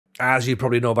As you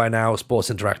probably know by now,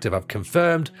 Sports Interactive have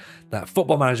confirmed that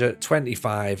Football Manager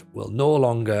 25 will no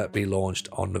longer be launched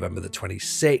on November the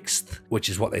 26th, which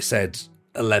is what they said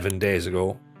 11 days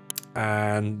ago.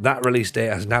 And that release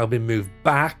date has now been moved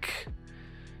back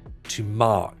to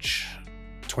March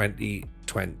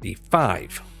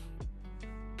 2025.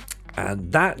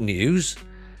 And that news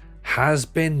has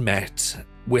been met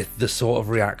with the sort of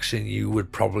reaction you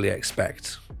would probably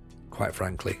expect, quite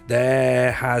frankly.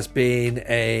 There has been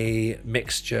a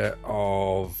mixture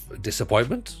of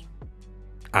disappointment,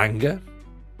 anger,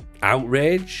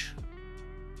 outrage,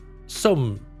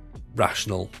 some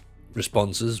rational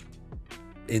responses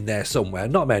in there somewhere,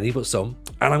 not many, but some.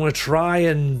 And I'm going to try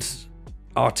and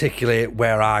articulate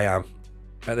where I am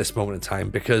at this moment in time,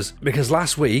 because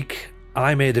last week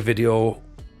I made a video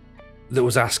that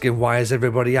was asking, why is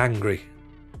everybody angry?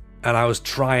 And I was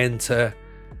trying to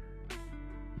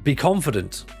be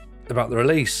confident about the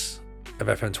release of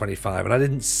FM25, and I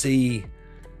didn't see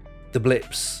the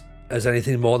blips as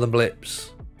anything more than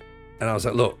blips. And I was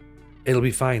like, look, it'll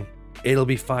be fine. It'll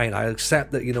be fine. I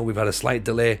accept that, you know, we've had a slight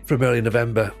delay from early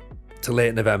November to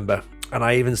late November. And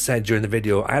I even said during the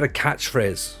video, I had a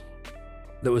catchphrase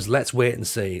that was, let's wait and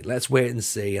see. Let's wait and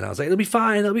see. And I was like, it'll be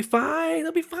fine. It'll be fine.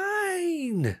 It'll be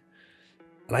fine.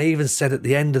 And I even said at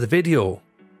the end of the video,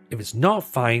 if it's not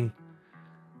fine,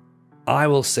 I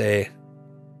will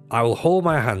hold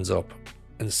my hands up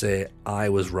and say, I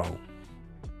was wrong.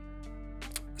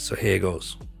 So here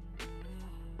goes.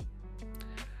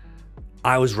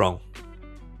 I was wrong.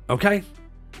 Okay?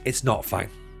 It's not fine.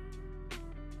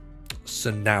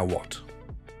 So now what?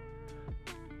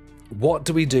 What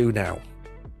do we do now?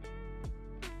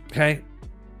 Okay?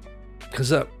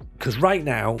 Because right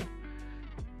now,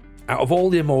 out of all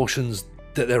the emotions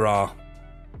that there are,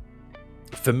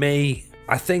 for me,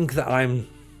 I think I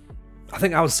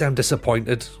would say I'm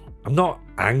disappointed. I'm not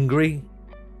angry.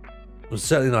 I'm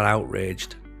certainly not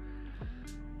outraged.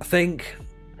 I think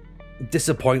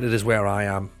disappointed is where I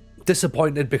am.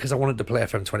 Disappointed because I wanted to play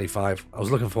FM25. I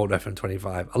was looking forward to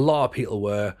FM25. A lot of people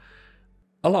were.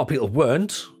 A lot of people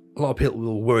weren't. A lot of people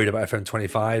were worried about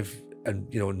FM25, and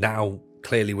you know, now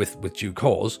clearly with due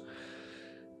cause,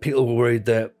 people were worried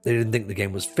that they didn't think the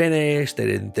game was finished. They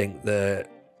didn't think that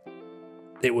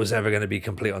it was ever going to be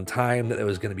complete on time, that there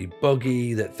was going to be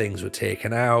buggy, that things were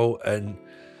taken out. And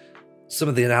some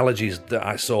of the analogies that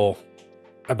I saw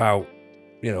about,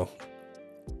 you know,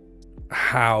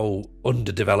 how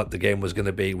underdeveloped the game was going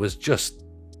to be was just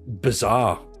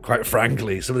bizarre, quite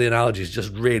frankly. Some of the analogies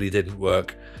just really didn't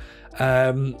work.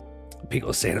 People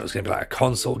were saying it was going to be like a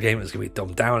console game, it was going to be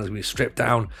dumbed down, it was going to be stripped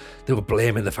down. They were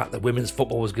blaming the fact that women's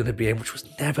football was going to be in, which was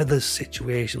never the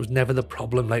situation, it was never the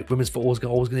problem. Like, women's football was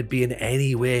always going to be in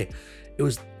anyway. It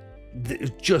was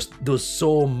just, there was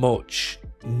so much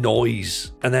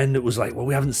noise. And then it was like, well,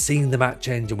 we haven't seen the match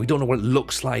engine, we don't know what it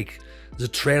looks like. There's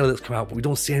a trailer that's come out, but we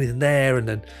don't see anything there. And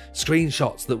then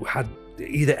screenshots that had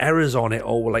either errors on it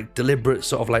or were like deliberate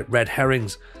sort of like red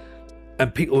herrings.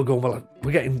 And people were going, well,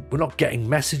 we're not getting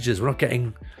messages. We're not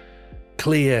getting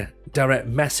clear, direct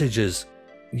messages.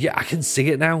 Yeah, I can see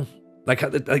it now. Like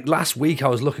last week, I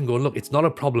was looking, going, look, it's not a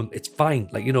problem. It's fine.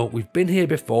 Like, you know, we've been here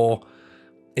before.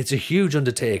 It's a huge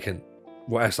undertaking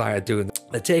what SI are doing.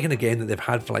 They're taking a game that they've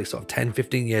had for like sort of 10,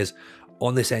 15 years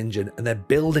on this engine, and they're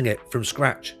building it from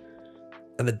scratch.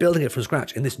 And they're building it from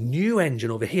scratch in this new engine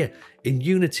over here in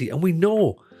Unity. And we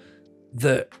know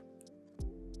that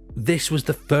this was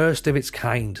the first of its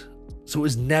kind. So it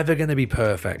was never going to be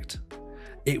perfect.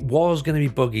 It was going to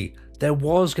be buggy. There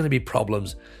was going to be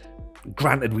problems.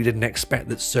 Granted, we didn't expect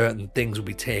that certain things would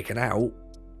be taken out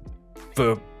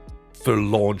for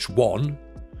launch 1,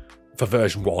 for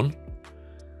version 1.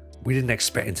 We didn't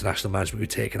expect international management to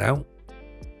be taken out.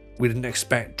 We didn't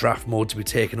expect draft mode to be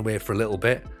taken away for a little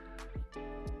bit.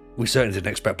 We certainly didn't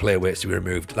expect player weights to be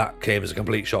removed. That came as a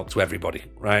complete shock to everybody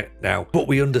right now. But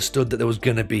we understood that there was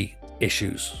going to be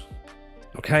issues.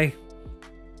 Okay?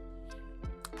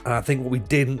 And I think what we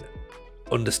didn't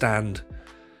understand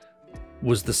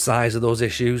was the size of those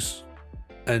issues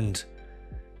and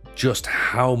just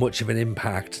how much of an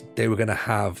impact they were going to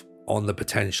have on the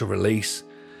potential release.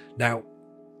 Now,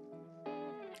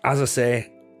 as I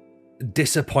say,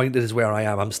 disappointed is where I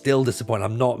am. I'm still disappointed.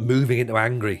 I'm not moving into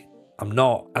angry. I'm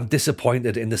not. I'm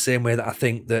disappointed in the same way that I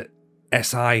think that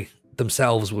SI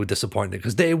themselves were disappointed,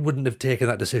 because they wouldn't have taken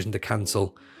that decision to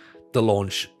cancel the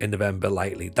launch in November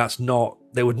lightly. That's not,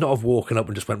 they would not have woken up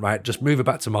and just went, right, just move it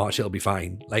back to March, it'll be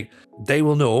fine. Like, they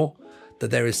will know that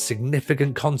there is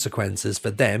significant consequences for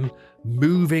them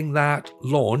moving that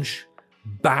launch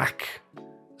back,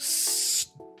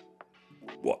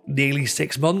 nearly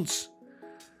 6 months?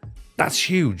 That's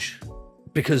huge,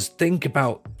 because think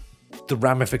about the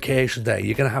ramifications there.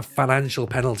 You're going to have financial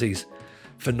penalties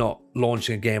for not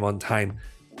launching a game on time.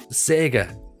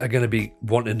 Sega are going to be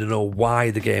wanting to know why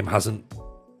the game hasn't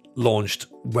launched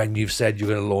when you've said you're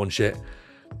going to launch it.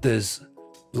 There's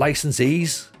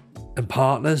licensees and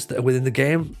partners that are within the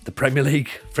game. The Premier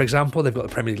League, for example, they've got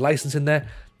the Premier League license in there.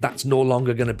 That's no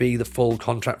longer going to be the full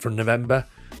contract from November.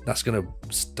 That's going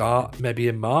to start maybe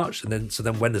in March, and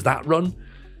then when does that run?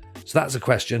 So that's a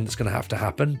question that's going to have to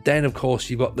happen. Then, of course,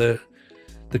 you've got the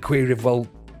query of, well,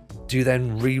 do you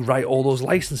then rewrite all those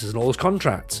licenses and all those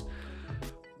contracts?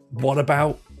 What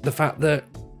about the fact that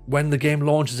when the game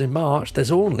launches in March,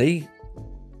 there's only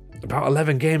about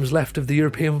 11 games left of the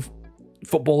European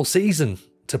football season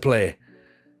to play?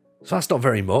 So that's not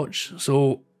very much.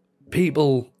 So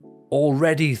people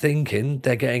already thinking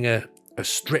they're getting a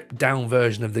stripped down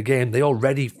version of the game. They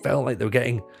already felt like they were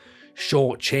getting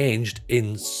shortchanged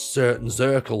in certain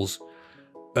circles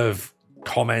of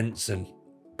comments and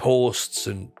posts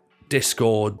and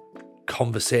Discord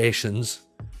conversations,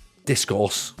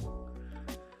 discourse,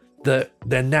 that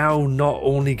they're now not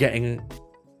only getting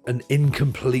an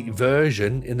incomplete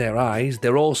version in their eyes,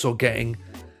 they're also getting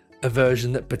a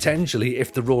version that potentially,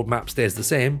 if the roadmap stays the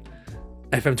same,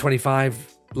 FM25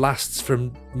 lasts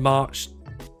from March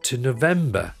to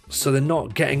November. So they're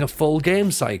not getting a full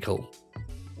game cycle.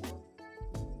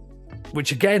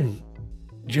 Which again,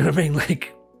 do you know what I mean?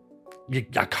 Like,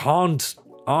 I can't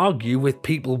argue with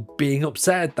people being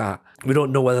upset at that. We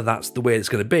don't know whether that's the way it's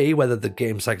going to be, whether the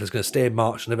game cycle is going to stay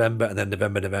March, November, and then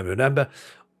November,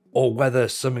 or whether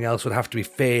something else would have to be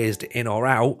phased in or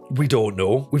out. We don't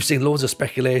know. We've seen loads of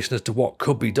speculation as to what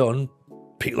could be done.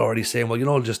 People already saying,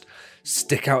 well, just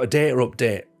stick out a data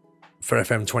update for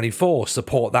FM24,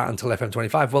 support that until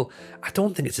FM25. Well, I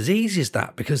don't think it's as easy as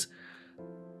that, because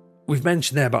we've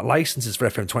mentioned there about licenses for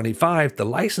FM25. The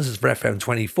licenses for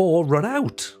FM24 run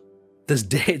out. There's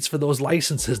dates for those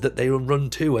licenses that they run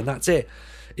to, and that's it.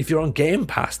 If you're on Game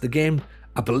Pass,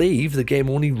 I believe the game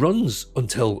only runs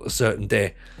until a certain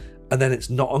day, and then it's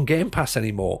not on Game Pass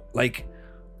anymore. Like,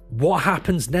 what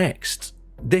happens next?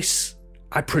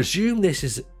 I presume this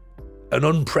is an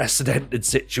unprecedented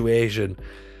situation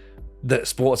that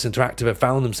Sports Interactive have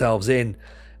found themselves in,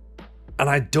 and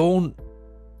I don't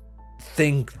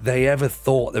think they ever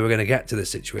thought they were going to get to this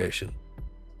situation.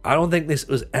 I don't think this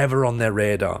was ever on their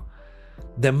radar.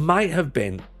 There might have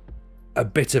been a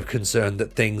bit of concern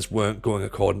that things weren't going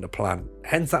according to plan.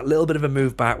 Hence that little bit of a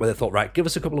move back where they thought, right, give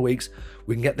us a couple of weeks,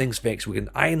 we can get things fixed, we can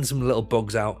iron some little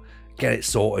bugs out, get it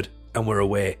sorted, and we're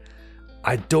away.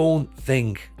 I don't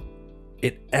think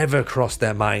it ever crossed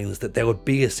their minds that there would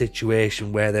be a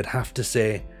situation where they'd have to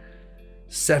say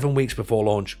 7 weeks before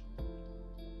launch,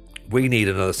 we need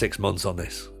another 6 months on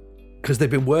this. Because they've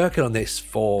been working on this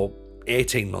for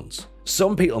 18 months.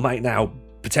 Some people might now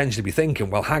potentially be thinking,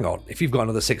 well, hang on, if you've got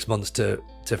another 6 months to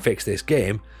fix this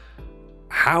game,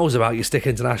 how's about you stick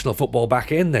international football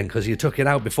back in then, because you took it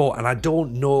out before? And I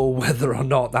don't know whether or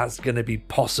not that's going to be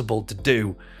possible to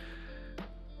do.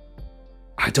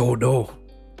 I don't know.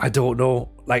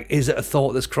 Like, is it a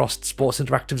thought that's crossed Sports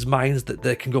Interactive's minds that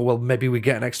they can go, well, maybe we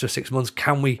get an extra 6 months,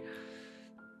 can we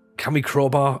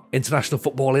crowbar international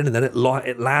football in, and then it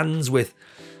lands with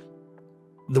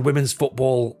the women's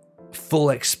football full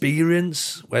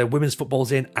experience where women's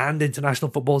football's in and international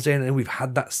football's in, and we've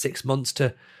had that 6 months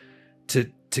to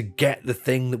get the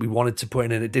thing that we wanted to put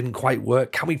in and it didn't quite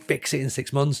work. Can we fix it in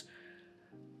 6 months?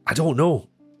 I don't know.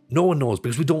 No one knows,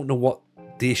 because we don't know what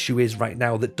the issue is right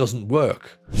now that doesn't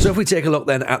work. So if we take a look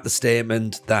then at the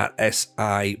statement that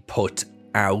SI put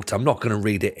out, I'm not going to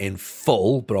read it in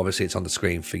full, but obviously it's on the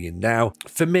screen for you now.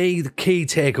 For me, the key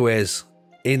takeaways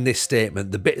in this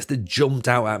statement, the bits that jumped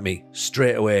out at me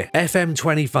straight away: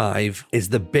 FM25 is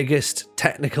the biggest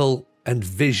technical and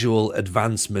visual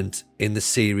advancement in the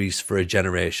series for a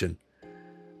generation,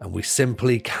 and we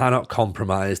simply cannot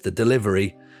compromise the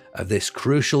delivery of this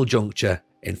crucial juncture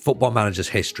in Football Manager's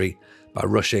history by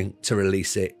rushing to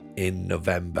release it in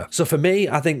November. So for me,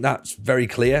 I think that's very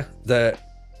clear that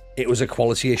it was a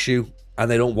quality issue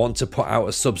and they don't want to put out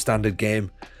a substandard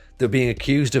game. They're being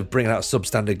accused of bringing out a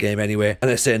substandard game anyway, and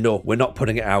they're saying, no, we're not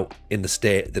putting it out in the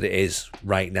state that it is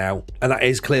right now. And that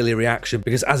is clearly a reaction,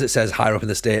 because as it says higher up in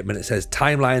the statement, it says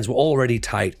timelines were already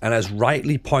tight, and as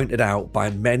rightly pointed out by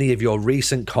many of your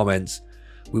recent comments,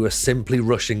 we were simply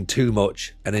rushing too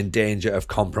much and in danger of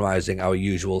compromising our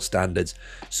usual standards.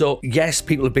 So yes,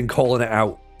 people have been calling it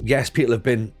out. Yes, people have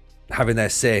been having their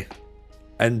say,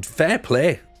 and fair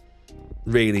play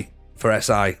really for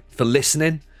SI for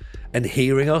listening and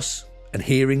hearing us and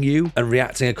hearing you and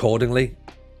reacting accordingly.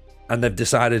 And they've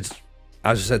decided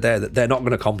as I said there, that they're not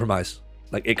going to compromise.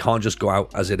 Like, it can't just go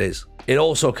out as it is. It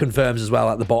also confirms as well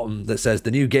at the bottom that says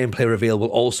the new gameplay reveal will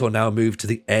also now move to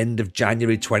the end of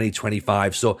January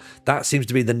 2025. So that seems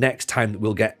to be the next time that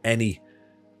we'll get any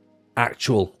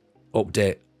actual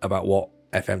update about what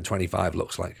FM25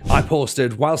 looks like. I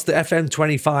posted, whilst the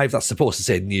FM25, that's supposed to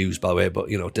say news by the way, but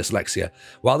you know, dyslexia.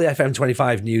 While the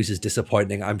FM25 news is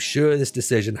disappointing, I'm sure this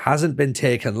decision hasn't been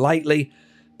taken lightly.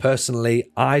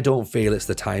 Personally, I don't feel it's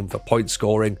the time for point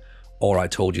scoring or I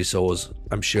told you so's.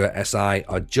 I'm sure SI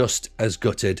are just as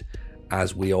gutted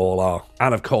as we all are.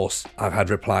 And of course, I've had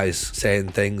replies saying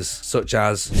things such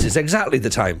as, this is exactly the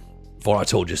time for I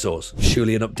told you so's.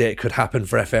 Surely an update could happen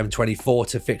for FM24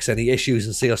 to fix any issues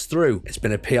and see us through. It's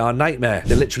been a PR nightmare.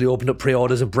 They literally opened up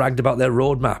pre-orders and bragged about their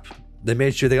roadmap. They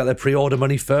made sure they got their pre-order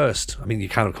money first. I mean, you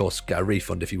can of course get a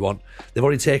refund if you want. They've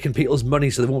already taken people's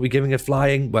money, so they won't be giving a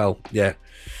flying. Well, yeah.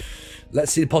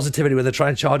 Let's see the positivity when they try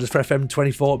and charge us for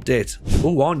FM24 update.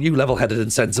 Oh, aren't you level-headed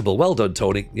and sensible? Well done,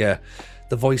 Tony. Yeah,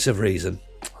 the voice of reason.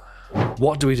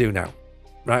 What do we do now?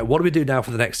 Right, what do we do now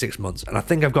for the next 6 months? And I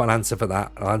think I've got an answer for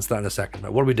that. I'll answer that in a second.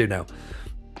 Right, what do we do now?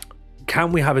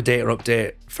 Can we have a data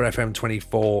update for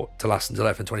FM24 to last until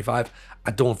FM25?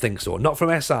 I don't think so. Not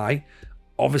from SI.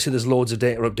 Obviously, there's loads of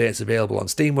data updates available on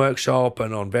Steam Workshop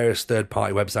and on various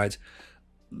third-party websites.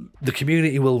 The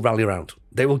community will rally around.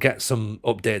 They will get some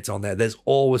updates on there. There's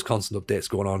always constant updates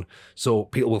going on. So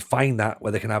people will find that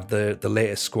where they can have the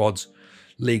latest squads,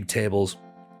 league tables,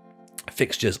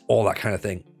 fixtures, all that kind of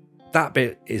thing. That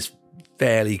bit is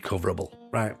fairly coverable,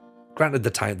 right? Granted,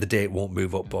 the date won't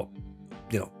move up, but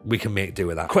you know, we can make do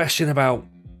with that. Question about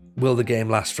will the game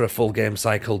last for a full game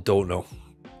cycle? Don't know.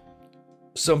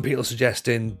 Some people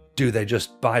suggesting, do they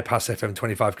just bypass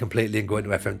FM25 completely and go into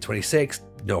FM26?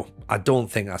 No, I don't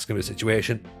think that's going to be the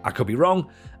situation. I could be wrong.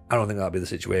 I don't think that'll be the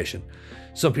situation.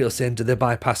 Some people saying, do they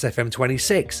bypass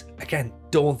FM26? Again,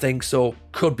 don't think so.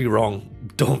 Could be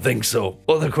wrong. Don't think so.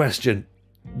 Other question.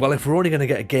 Well, if we're only going to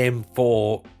get a game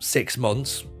for 6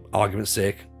 months, argument's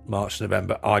sake, March to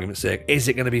November, argument's sake, is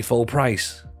it going to be full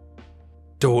price?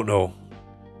 Don't know.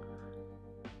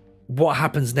 What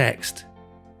happens next?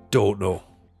 Don't know.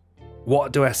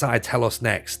 What do SI tell us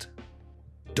next?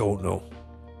 Don't know.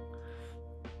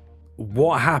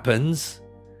 What happens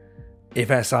if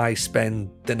SI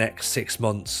spend the next 6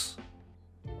 months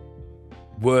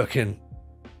working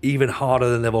even harder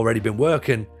than they've already been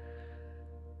working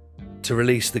to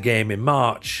release the game in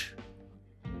March?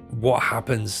 What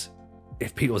happens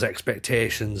if people's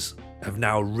expectations have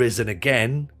now risen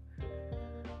again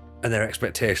and their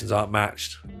expectations aren't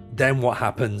matched? Then what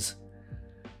happens?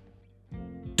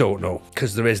 Don't know,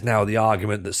 because there is now the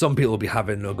argument that some people will be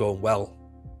having or going, well,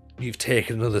 you've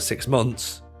taken another 6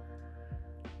 months,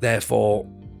 therefore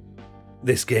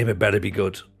this game had better be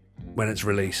good when it's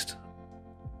released.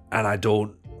 And I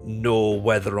don't know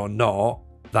whether or not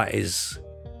that is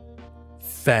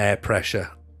fair pressure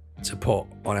to put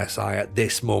on SI at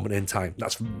this moment in time.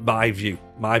 That's my view.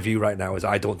 My view right now is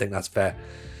I don't think that's fair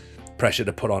pressure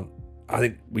to put on. I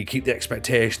think we keep the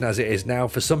expectation as it is now.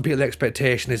 For some people, the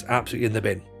expectation is absolutely in the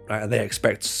bin, right? And they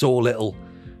expect so little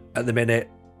at the minute.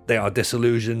 They are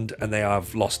disillusioned and they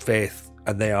have lost faith,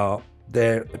 and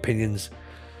their opinions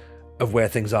of where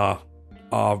things are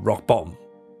rock bottom.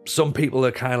 Some people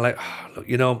are kind of like, oh, look,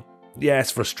 you know, yeah,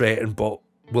 it's frustrating, but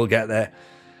we'll get there.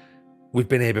 We've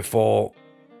been here before.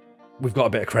 We've got a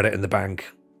bit of credit in the bank.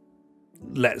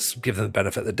 Let's give them the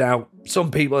benefit of the doubt.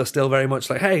 Some people are still very much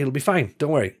like, hey, it'll be fine.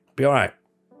 Don't worry. Be all right.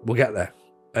 We'll get there.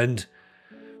 And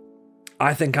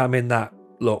I think I'm in that.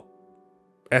 Look,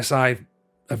 SI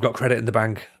have got credit in the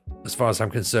bank as far as I'm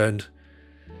concerned.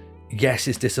 Yes,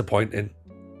 it's disappointing.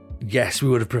 Yes, we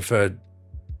would have preferred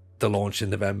the launch in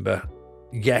November.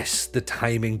 Yes, the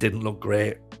timing didn't look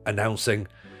great, announcing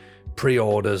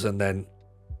pre-orders and then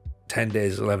 10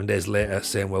 days, 11 days later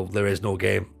saying, well, there is no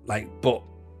game. Like, but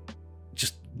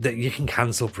just that you can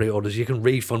cancel pre-orders, you can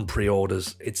refund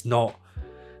pre-orders. It's not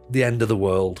the end of the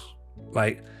world.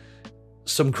 Like,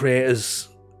 some creators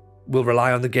will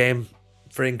rely on the game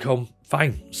for income.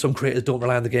 Fine. Some creators don't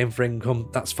rely on the game for income.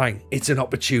 That's fine. It's an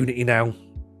opportunity now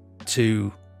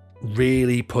to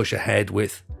really push ahead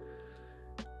with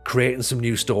creating some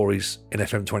new stories in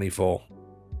FM24.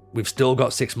 We've still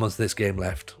got 6 months of this game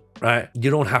left, right?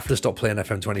 You don't have to stop playing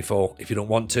FM24 if you don't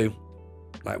want to.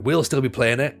 Like, we'll still be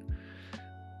playing it.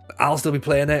 I'll still be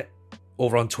playing it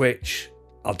over on Twitch.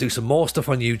 I'll do some more stuff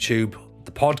on YouTube.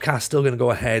 The podcast's still going to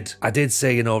go ahead. I did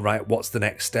say, you know, right, what's the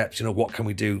next steps? You know, what can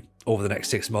we do over the next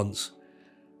 6 months?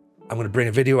 I'm going to bring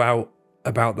a video out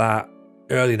about that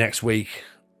early next week,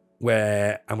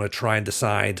 where I'm going to try and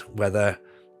decide whether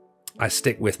I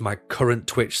stick with my current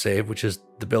Twitch save, which is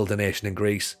the Builder Nation in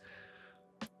Greece,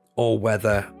 or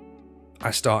whether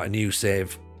I start a new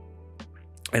save.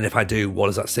 And if I do, what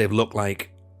does that save look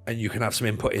like? And you can have some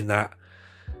input in that,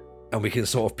 and we can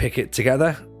sort of pick it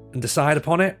together and decide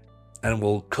upon it. And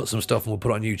we'll cut some stuff and we'll put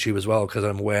it on YouTube as well, because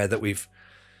I'm aware that we've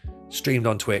streamed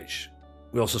on Twitch.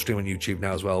 We also stream on YouTube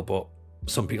now as well, but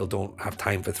some people don't have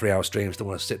time for 3-hour streams. They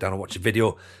want to sit down and watch a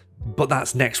video. But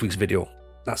that's next week's video.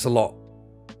 That's a lot.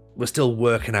 We're still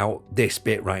working out this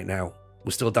bit right now.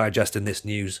 We're still digesting this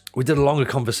news. We did a longer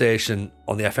conversation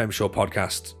on the FM Show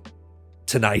podcast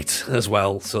tonight as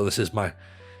well. So this is my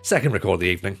second record of the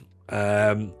evening,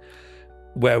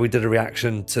 where we did a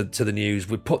reaction to the news.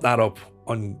 We put that up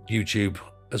on YouTube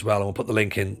as well, and we'll put the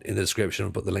link in the description.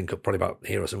 We'll put the link up probably about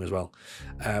here or something as well,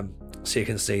 so you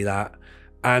can see that.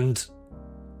 And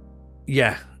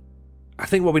yeah, I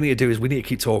think what we need to do is we need to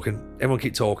keep talking. Everyone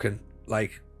keep talking.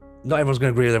 Like, not everyone's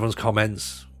going to agree with everyone's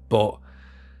comments, but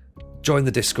join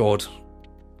the Discord.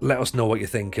 Let us know what you're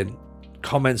thinking.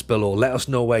 Comments below. Let us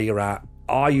know where you're at.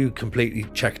 Are you completely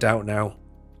checked out now?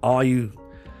 Are you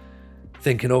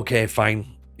thinking, okay,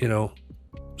 fine,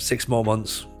 6 more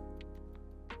months,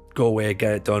 go away,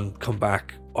 get it done, come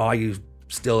back? Are you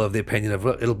still of the opinion of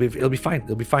it'll be fine,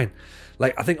 it'll be fine?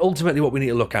 Like, I think ultimately what we need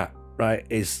to look at, right,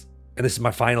 is, and this is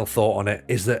my final thought on it,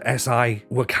 is that SI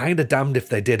were kind of damned if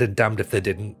they did and damned if they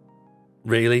didn't,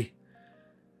 really.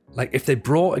 Like, if they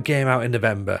brought a game out in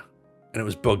November and it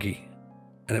was buggy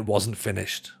and it wasn't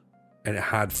finished and it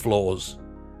had flaws,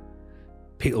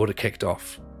 people would have kicked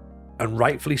off. And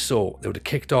rightfully so. They would have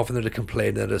kicked off and they'd have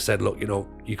complained and they'd have said, look,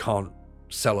 you can't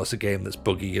sell us a game that's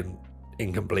buggy and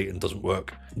incomplete and doesn't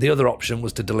work. The other option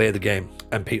was to delay the game,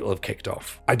 and people have kicked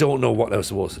off. I don't know what they were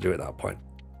supposed to do at that point.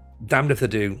 Damned if they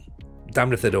do,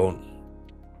 damned if they don't.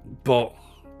 But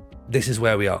this is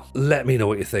where we are. Let me know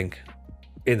what you think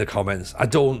in the comments. I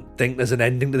don't think there's an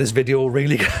ending to this video,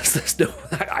 really, because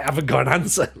I haven't got an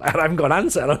answer. I haven't got an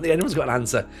answer. I don't think anyone's got an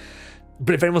answer.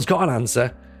 But if anyone's got an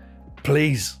answer,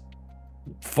 please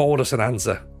forward us an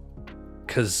answer,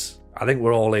 because I think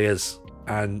we're all ears.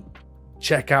 And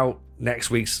check out next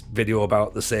week's video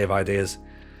about the save ideas.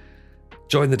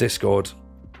 Join the Discord.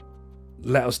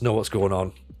 Let us know what's going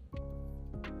on.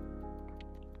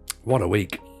 What a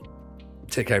week.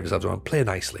 Take care of yourselves, everyone. Play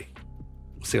nicely.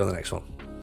 See you on the next one.